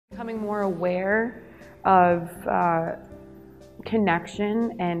becoming more aware of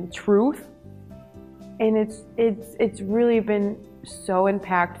connection and truth, and it's really been so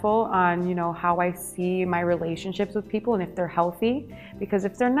impactful on, you know, how I see my relationships with people and if they're healthy, because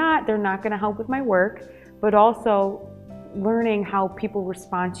if they're not going to help with my work, but also learning how people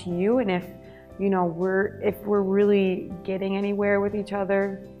respond to you, and if, you know, if we're really getting anywhere with each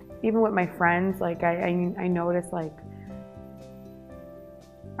other. Even with my friends, like I notice, like,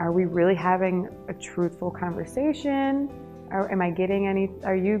 are we really having a truthful conversation? Are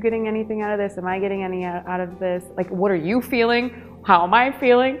you getting anything out of this? Am I getting any out of this? Like, what are you feeling? How am I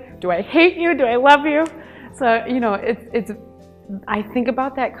feeling? Do I hate you? Do I love you? So, you know, I think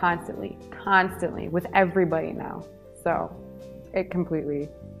about that constantly with everybody now. So it completely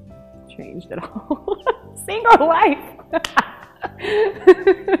changed it all. Single life.